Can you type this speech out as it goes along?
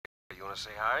want to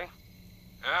say hi?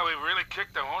 Yeah, we really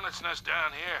kicked the hornet's nest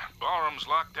down here. Ballroom's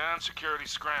locked down, security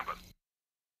scrambling.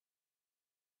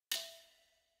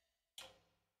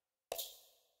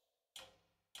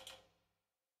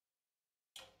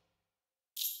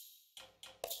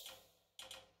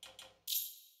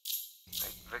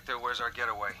 Hey, Victor, where's our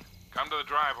getaway? Come to the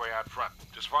driveway out front.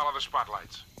 Just follow the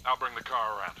spotlights. I'll bring the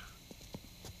car around.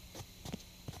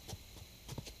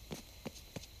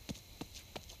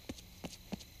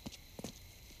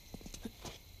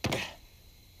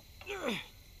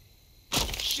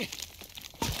 Shit!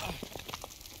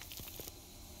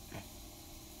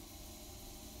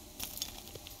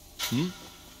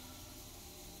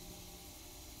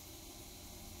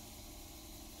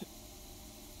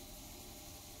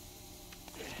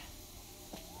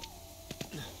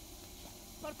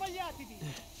 Sparpagliatevi!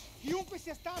 Chiunque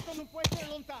sia stato non può essere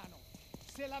lontano.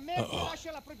 Se la merda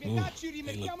lascia la proprietà ci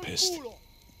rimettiamo il culo.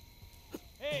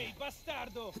 Ehi,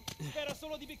 bastardo! Spera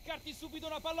solo di beccarti subito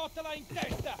una pallottola in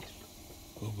testa!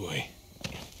 Oh boy.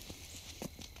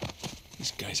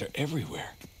 These guys are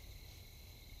everywhere.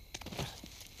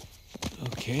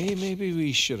 Okay, maybe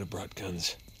we should have brought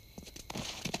guns.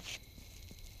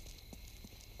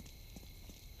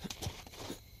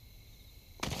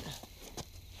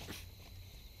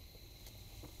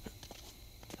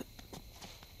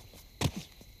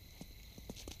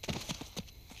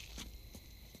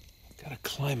 Gotta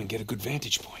climb and get a good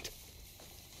vantage point.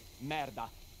 Merda,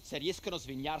 se riescono a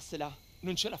svignarsela,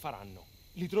 non ce la faranno.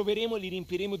 Li troveremo e li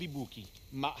riempiremo di buchi.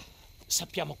 Ma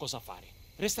sappiamo cosa fare.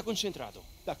 Resta concentrato.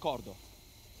 D'accordo.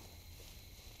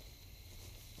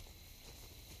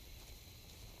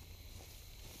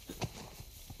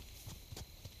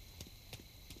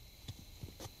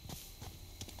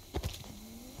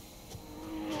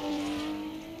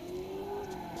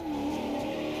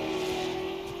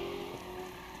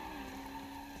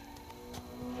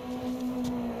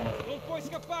 Non puoi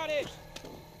scappare!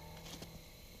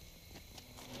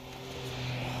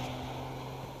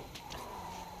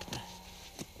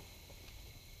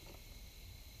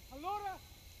 Allora?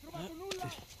 Trovato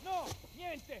nulla? No,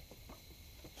 niente!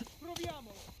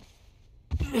 Proviamolo!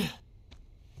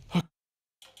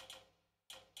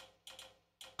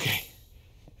 Okay,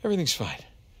 everything's fine.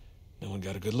 No one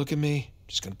got a good look at me.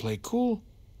 Just gonna play cool,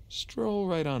 stroll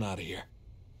right on out of here.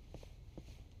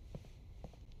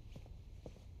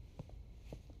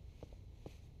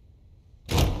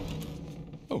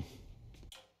 Oh.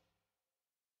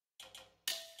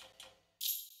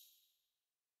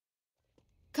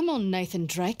 Come on, Nathan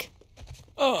Drake.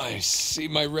 Oh, I see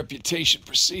my reputation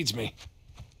precedes me.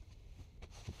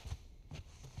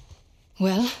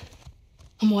 Well,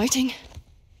 I'm waiting.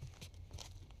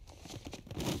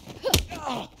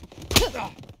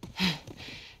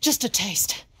 Just a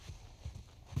taste.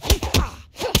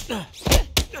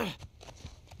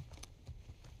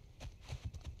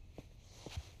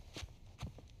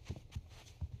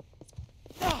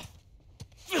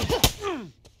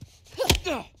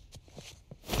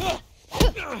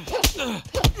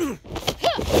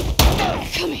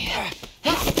 Come here.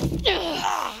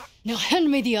 Now hand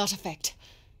me the artifact.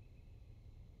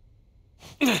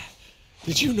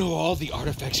 Did you know all the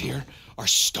artifacts here are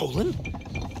stolen?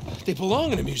 They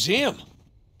belong in a museum.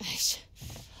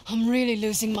 I'm really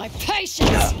losing my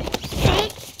patience.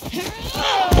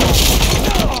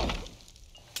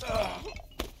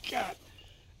 God.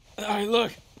 All right,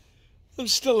 look. I'm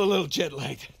still a little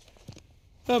jet-lagged.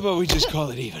 How about we just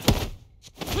call it even?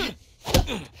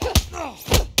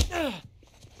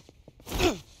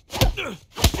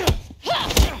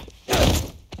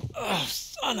 Oh,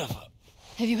 son of a...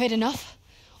 Have you had enough?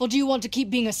 Or do you want to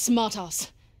keep being a smartass?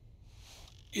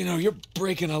 You know, you're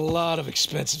breaking a lot of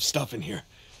expensive stuff in here.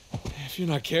 If you're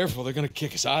not careful, they're gonna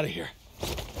kick us out of here.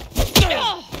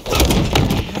 All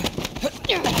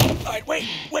right,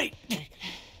 wait!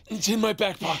 It's in my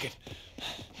back pocket.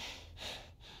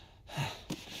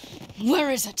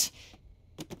 Where is it?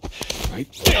 Right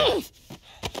there.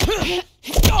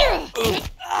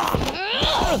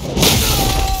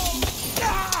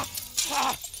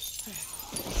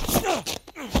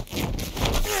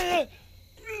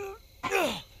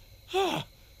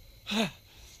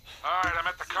 All right, I'm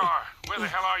at the car. Where the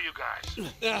hell are you guys?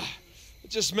 I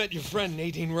just met your friend,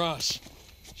 Nadine Ross.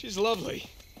 She's lovely.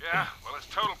 Yeah, well, it's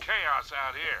total chaos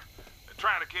out here. They're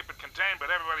trying to keep it contained, but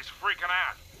everybody's freaking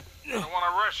out. I don't want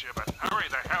to rush you, but hurry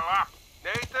the hell up.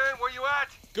 Nathan, where you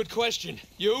at? Good question.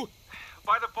 You?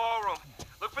 By the ballroom.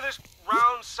 Look for this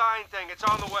round sign thing. It's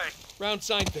on the way. Round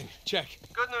sign thing. Check.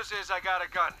 Good news is I got a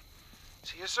gun.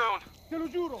 See you soon. Te lo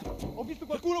giuro, ho visto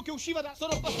qualcuno che usciva da...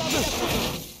 Sono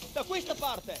passati da questa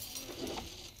parte!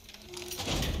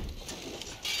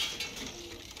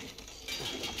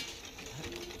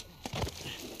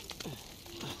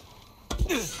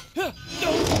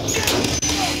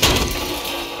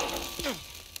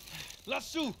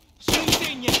 Lassù,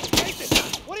 sull'insegna! Nathan,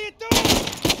 what are you doing?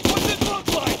 What's it look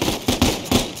like?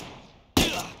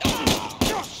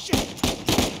 Oh, shit!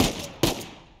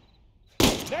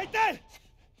 Nathan!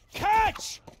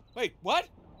 Catch! Wait, what?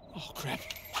 Oh, crap.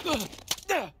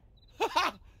 Hey,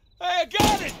 I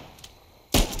got it!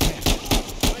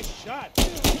 Nice shot.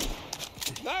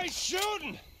 Nice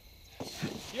shooting!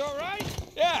 You all right?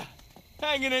 Yeah,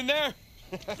 hanging in there.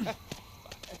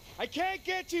 I can't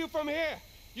get to you from here.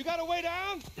 You got a way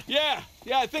down? Yeah,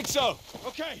 I think so.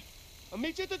 Okay, I'll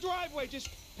meet you at the driveway. Just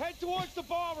head towards the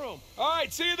ballroom. All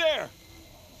right, see you there.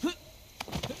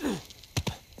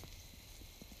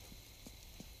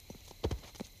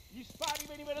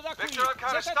 Victor, I'm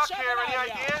kind of stuck here. Any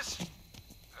ideas?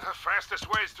 The fastest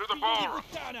way is through the ballroom.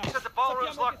 He said the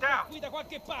ballroom's locked out. Yeah, well,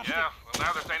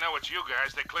 now that they know it's you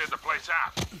guys, they cleared the place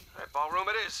out. That ballroom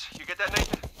it is. You get that,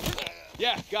 Nathan?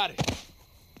 Yeah, got it.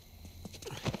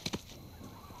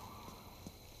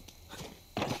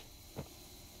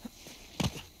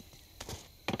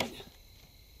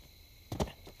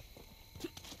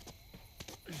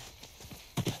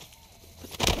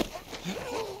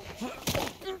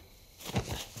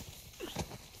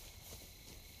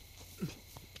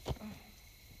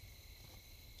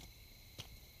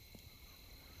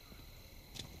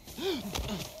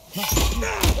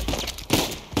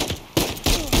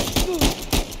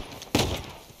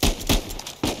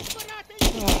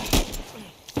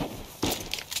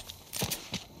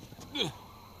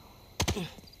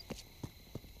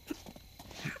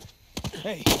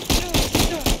 Hey.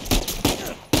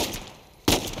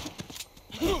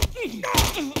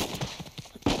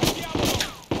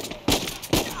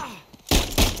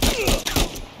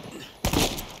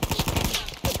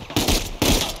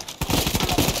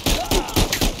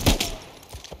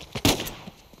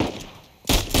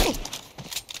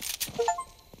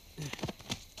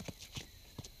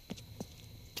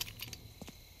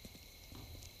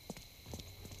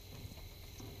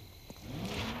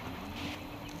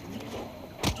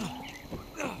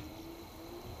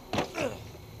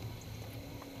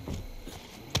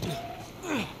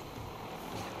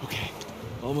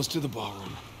 Almost to the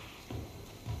ballroom.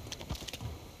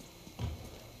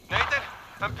 Nathan,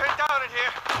 I'm pinned down in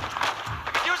here.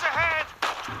 I could use a hand.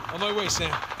 On my way,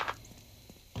 Sam.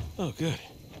 Oh, good.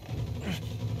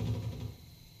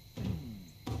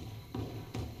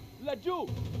 Laggiù!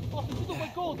 Ho sentito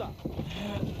qualcosa!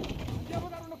 Andiamo a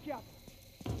dare un'occhiata!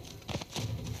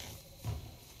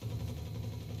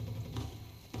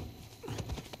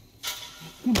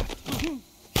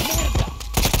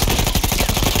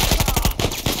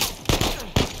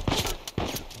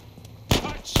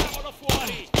 Facciamolo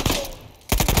fuori! Oh,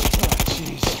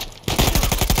 jeez.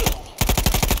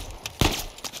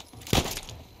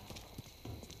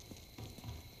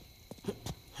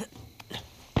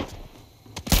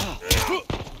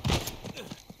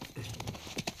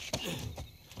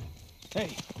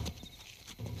 Hey.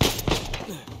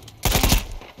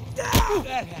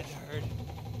 That had to hurt.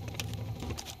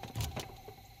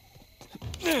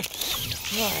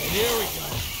 All right, here we go.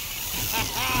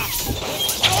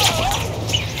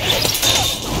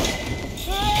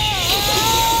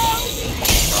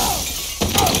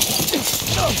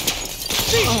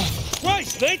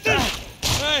 Christ, Nathan!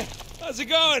 Hey, how's it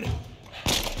going?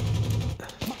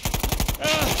 I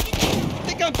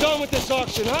think I'm done with this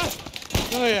auction, huh?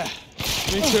 Oh, yeah.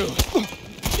 Me too.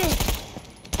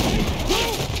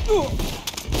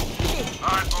 All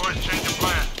right, boys, change of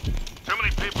plan. Too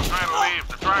many people trying to leave.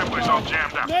 The driveway's all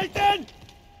jammed up. Nathan!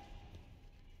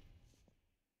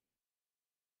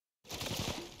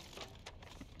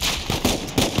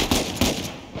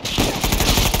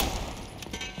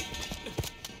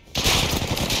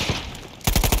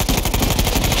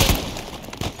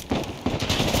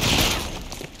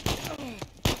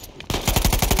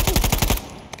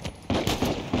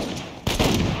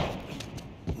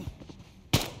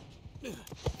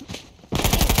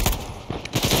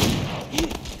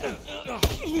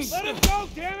 Let him go,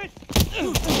 damn it!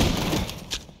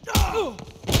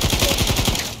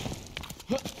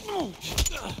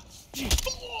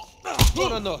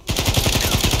 Buonanotte.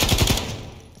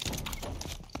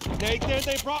 Nathan,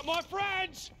 they brought more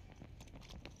friends!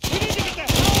 We need to get the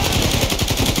hell out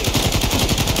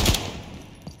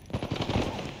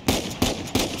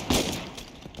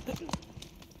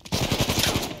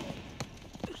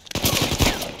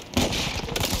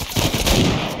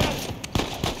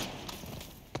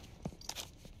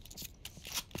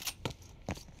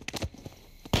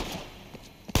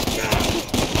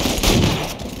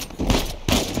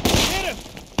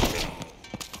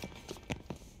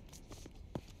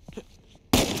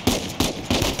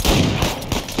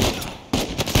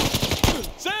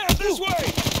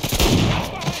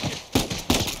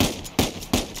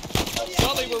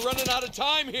on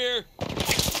time here.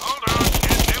 Hold on,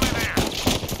 kid. Nearly there.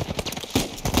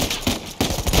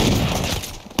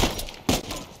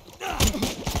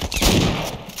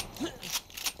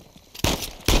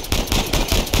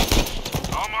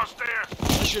 Almost there.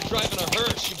 Unless you're driving a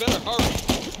hearse, you better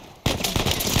hurry.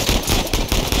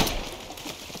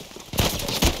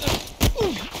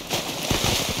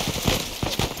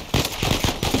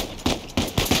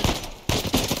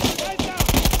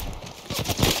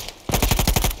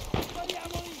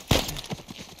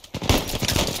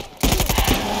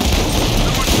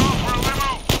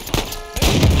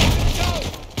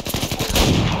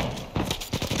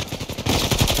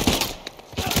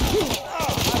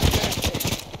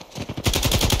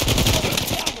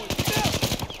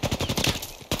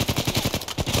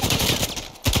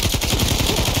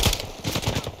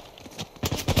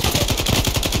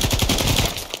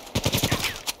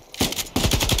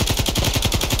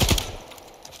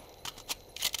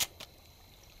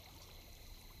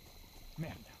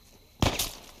 Merda.